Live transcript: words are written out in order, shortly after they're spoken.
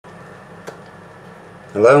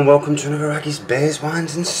Hello and welcome to another Aggie's Beers,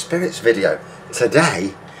 Wines and Spirits video.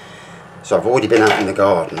 Today, so I've already been out in the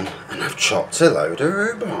garden and I've chopped a load of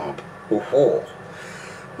rhubarb. We're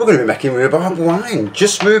going to be making rhubarb wine.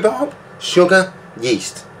 Just rhubarb, sugar,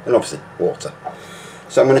 yeast and obviously water.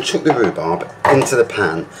 So I'm going to chuck the rhubarb into the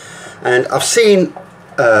pan, and I've seen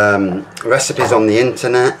recipes on the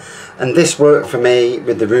internet and this worked for me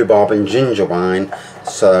with the rhubarb and ginger wine,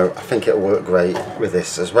 so I think it'll work great with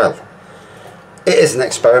this as well. It is an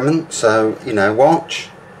experiment, so you know, watch,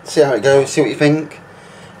 see how it goes, see what you think.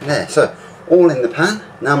 There, so all in the pan.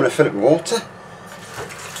 Now I'm going to fill it with water.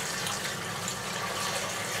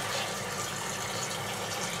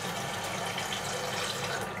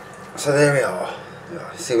 So there we are.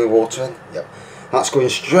 See we're watering? Yep. That's going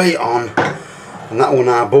straight on, and that will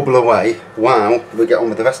now bubble away while we get on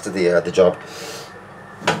with the rest of the job.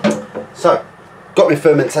 So, got my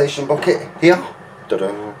fermentation bucket here.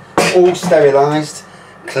 Ta-da. All sterilised,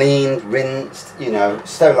 cleaned, rinsed. You know,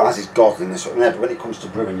 sterilised is godliness when it comes to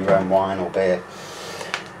brewing your own wine or beer.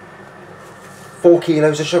 4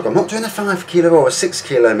 kilos of sugar. I'm not doing a 5 kilo or a 6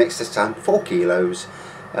 kilo mix this time. 4 kilos.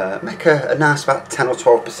 Make a nice about 10 or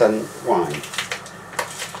 12% wine.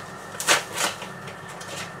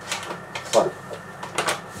 So,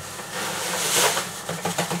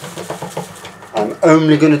 I'm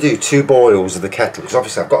only going to do 2 boils of the kettle because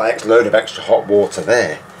obviously I've got a load of extra hot water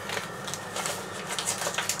there.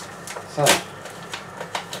 So,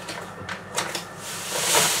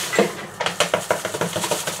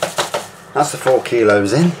 that's the 4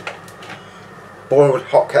 kilos in. Boiled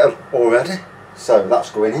hot kettle already, so that's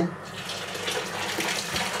going in.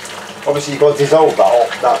 Obviously you've got to dissolve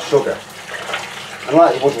that sugar. And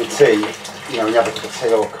like you would with tea, you know, when you have a cup of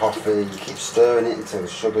tea or coffee, you keep stirring it until the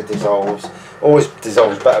sugar dissolves. Always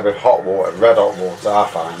dissolves better with hot water, red hot water, I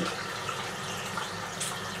find.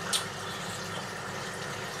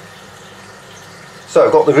 So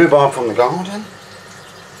I've got the rhubarb from the garden,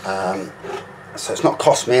 so it's not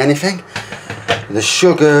cost me anything. The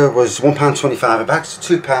sugar was £1.25 a bag, so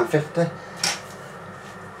 £2.50.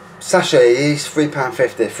 Sachet yeast,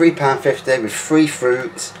 £3.50. £3.50 with free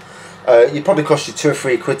fruit. It probably cost you £2 or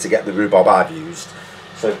 £3 to get the rhubarb I've used.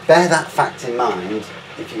 So bear that fact in mind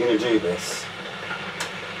if you're going to do this.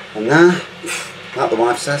 And now, like the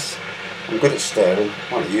wife says, I'm good at stirring.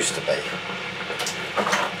 Well, it used to be.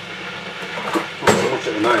 Not so much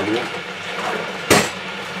at the moment.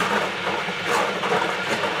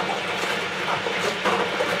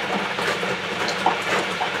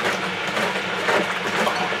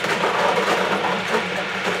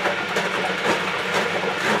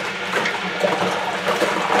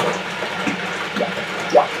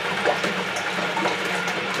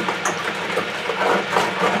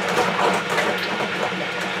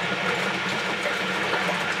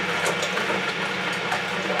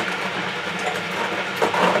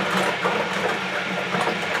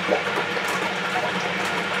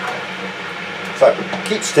 So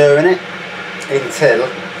keep stirring it until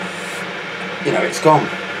you know it's gone.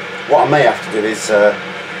 What I may have to do is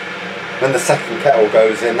when the second kettle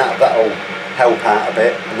goes in, that'll help out a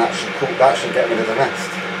bit, and that should get rid of the rest.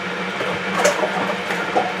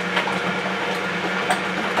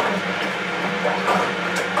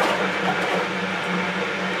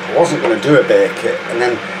 I wasn't going to do a beer kit, and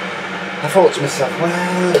then I thought to myself,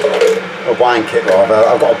 well, a wine kit rather.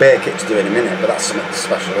 I've got a beer kit to do in a minute, but that's something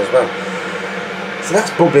special as well. So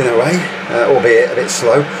that's bubbling away, albeit a bit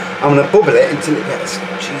slow. I'm going to bubble it until it gets,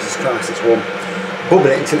 Jesus Christ, it's warm.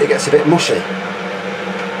 Bubble it until it gets a bit mushy.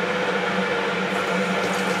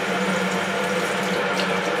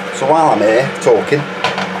 So while I'm here talking,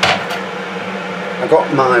 I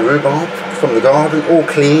got my rhubarb from the garden all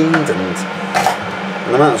cleaned, and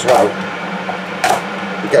I might as well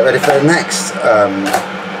get ready for the next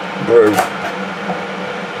brew.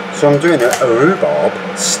 So I'm doing a rhubarb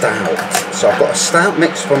stout. So I've got a stout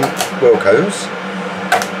mix from Wilco's.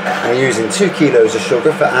 I'm using 2 kilos of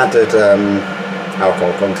sugar for added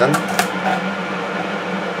alcohol content.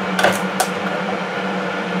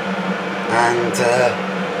 And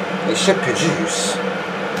it should produce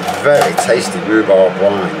very tasty rhubarb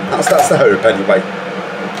wine. That's the hope anyway.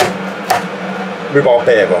 Rhubarb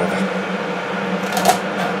beer rather.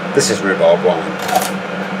 This is rhubarb wine.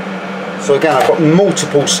 So again, I've got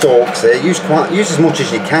multiple stalks here. Use as much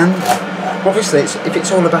as you can. Obviously, if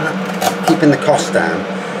it's all about keeping the cost down,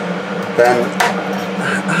 then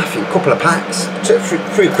I think a couple of packs,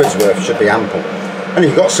 £3 worth should be ample. And if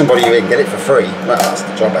you've got somebody who can get it for free, well, that's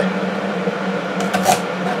the job.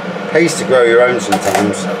 Pays to grow your own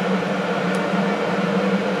sometimes.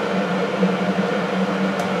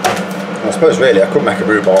 I suppose really I could make a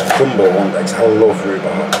rhubarb crumble one day because I love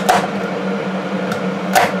rhubarb.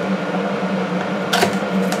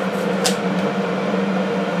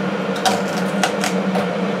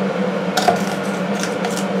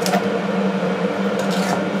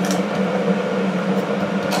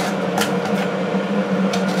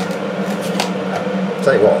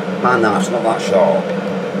 Tell you what, my knife's not that sharp.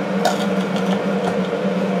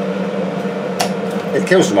 It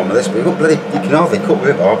kills someone with this, but you can hardly cut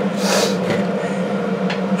rhubarb.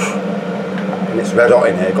 And it's red hot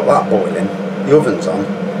in here, got that boiling, the oven's on,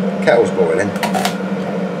 kettle's boiling.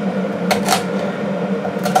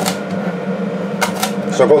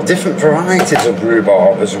 So I've got different varieties of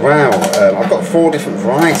rhubarb as well. I've got 4 different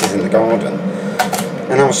varieties in the garden.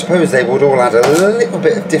 And I suppose they would all add a little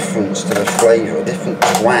bit of difference to the flavour, a different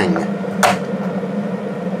twang.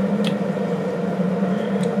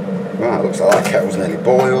 Right, looks like that kettle's nearly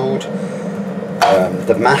boiled.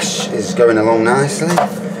 The mash is going along nicely.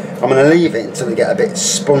 I'm going to leave it until they get a bit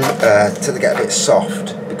till they get a bit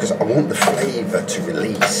soft, because I want the flavour to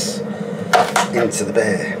release into the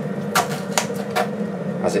beer,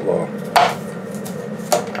 as it were.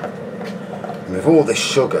 And with all this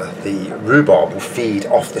sugar, the rhubarb will feed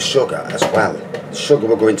off the sugar as well. The sugar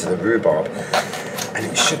will go into the rhubarb, and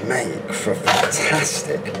it should make for a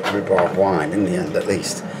fantastic rhubarb wine in the end, at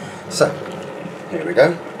least. So, here we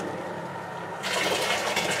go.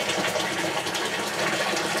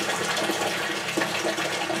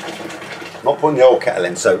 Not putting the old kettle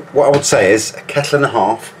in, so what I would say is a kettle and a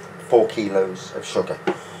half, 4 kilos of sugar.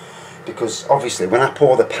 Because obviously when I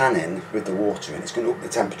pour the pan in with the water in, it's going to up the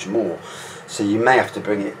temperature more. So you may have to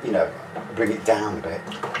bring it, you know, bring it down a bit.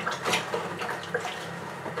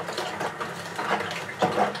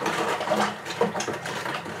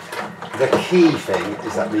 The key thing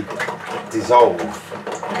is that we dissolve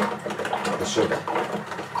the sugar,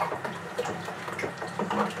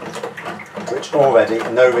 which already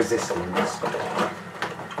no resistance.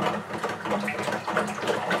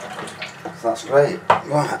 So that's great.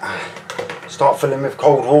 Right, start filling with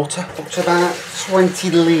cold water, up to about 20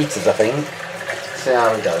 litres I think. See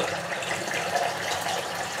how we go.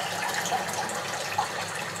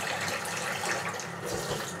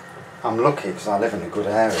 I'm lucky because I live in a good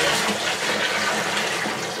area.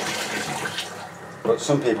 But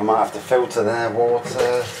some people might have to filter their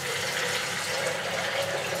water.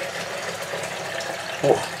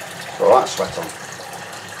 Oh, got that sweat on.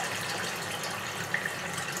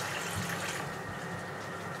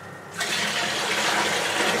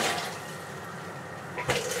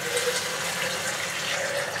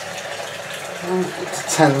 Up to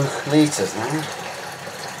 10 litres now.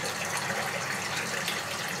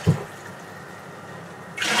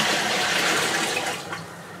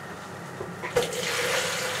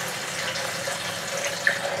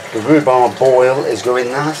 The rhubarb boil is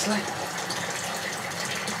going nicely.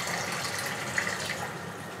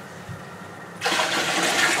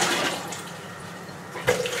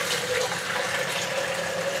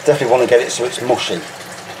 Definitely want to get it so it's mushy.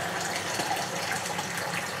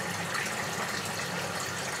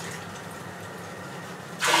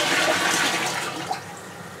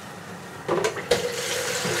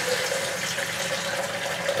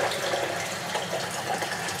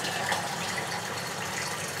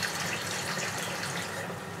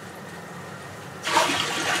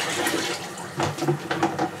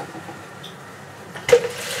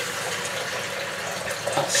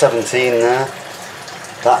 That's 17 there.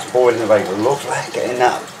 That's boiling away, but lovely, getting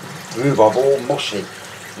that rhubarb all mushy,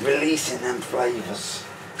 releasing them flavours.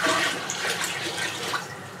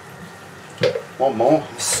 One more,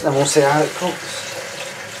 then we'll see how it cooks.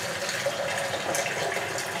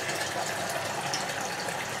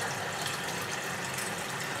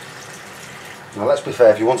 Now let's be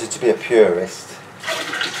fair, if you wanted to be a purist,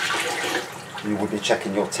 you would be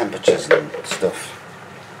checking your temperatures and stuff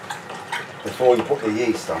before you put the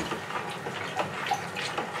yeast on.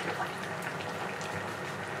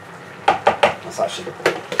 That's actually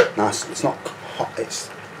nice. It's not hot, it's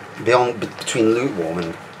between lukewarm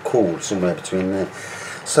and cool, somewhere between there.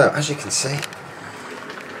 So as you can see,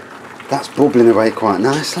 that's bubbling away quite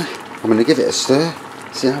nicely. I'm going to give it a stir,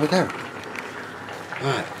 see how we go.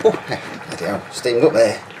 Right, oh, there we go, steamed up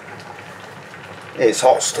there. It's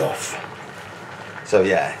hot stuff. So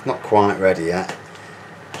yeah, not quite ready yet.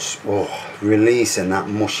 Oh, releasing that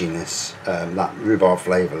mushiness, that rhubarb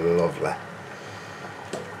flavour, lovely.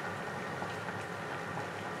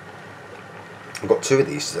 I've got 2 of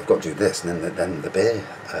these, so I've got to do this and then the beer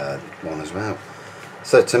one as well.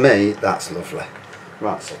 So to me, that's lovely.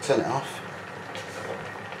 Right, so turn it off.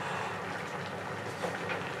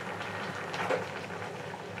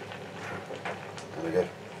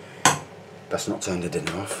 Best not turn the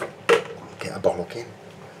dinner off. I'll get a bollock in.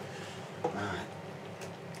 Right.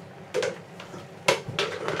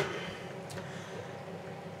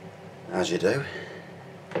 As you do.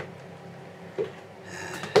 Put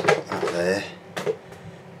that there.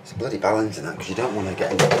 It's a bloody balance in that because you don't want to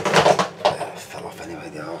get any... fell off anyway,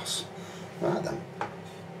 the arse. Right then.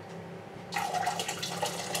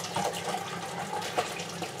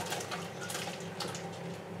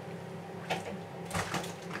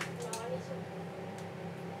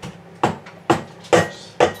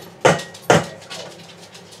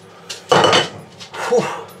 Whew.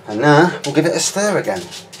 And now we'll give it a stir again.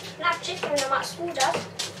 I have chicken when I'm at school, Dad.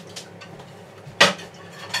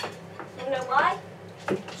 You know why?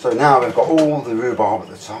 So now we've got all the rhubarb at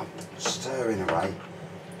the top, stirring away,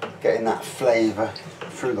 getting that flavour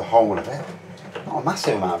through the whole of it. Not a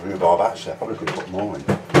massive amount of rhubarb actually, I probably could put more in.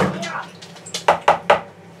 Yeah.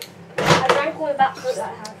 I drank all the back that I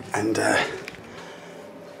have. And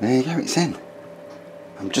there you go, it's in.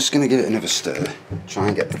 I'm just going to give it another stir, try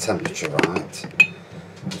and get the temperature right.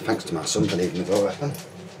 Thanks to my son for leaving the door open.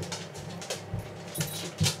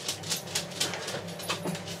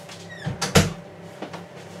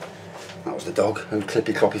 That was the dog who had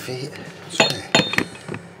clippy cloppy feet.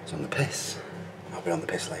 It's on the piss. I'll be on the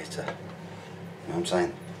piss later. You know what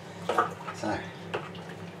I'm saying? So.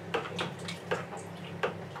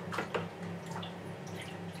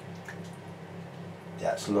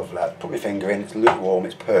 Yeah, it's lovely. I put my finger in, it's lukewarm,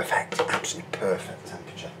 it's perfect. Absolutely perfect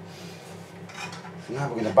temperature. So now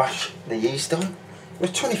we're going to bash the yeast on. It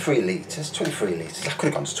was 23 litres, 23 litres. I could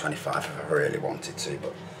have gone to 25 if I really wanted to,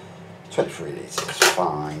 but 23 litres is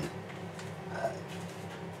fine.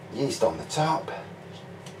 Yeast on the top.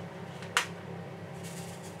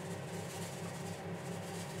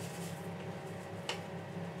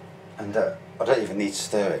 And I don't even need to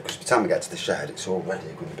stir it because by the time we get to the shed it's already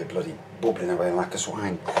going to be bloody bubbling away like a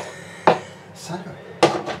swine. So,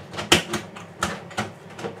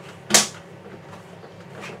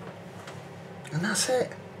 and that's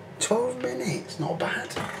it. 12 minutes, not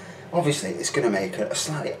bad. Obviously it's going to make a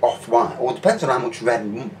slightly off-white, or it depends on how much red.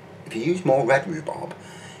 If you use more red rhubarb,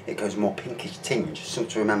 it goes more pinkish tinge,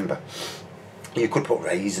 something to remember. You could put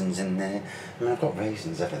raisins in there. I mean, I've got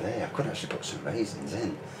raisins over there. I could actually put some raisins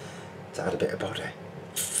in to add a bit of body.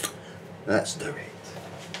 Let's do it.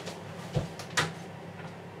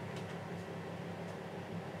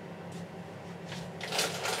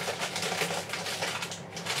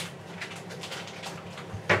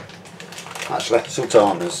 Actually,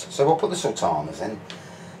 sultanas. So we'll put the sultanas in.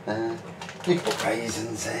 You can put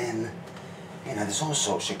raisins in. You know, there's all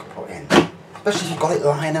sorts you could put in. Especially if you've got it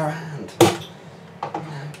lying around. You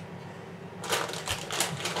know.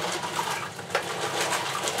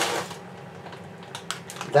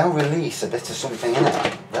 They'll release a bit of something in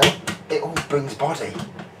it. It all brings body.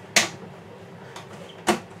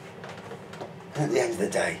 And at the end of the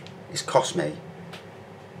day, it's cost me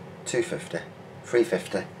 £2.50,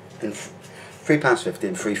 £3.50, and £3.50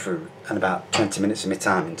 and free food, and about 20 minutes of my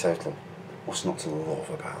time in total. What's not to love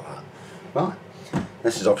about that? Right,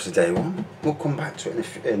 this is obviously day one. We'll come back to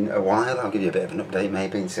it in a while. I'll give you a bit of an update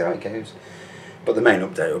maybe and see how it goes. But the main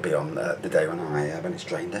update will be on the day when it's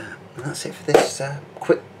drained out. And that's it for this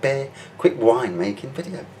quick wine making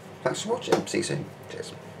video. Thanks for watching. See you soon.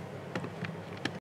 Cheers.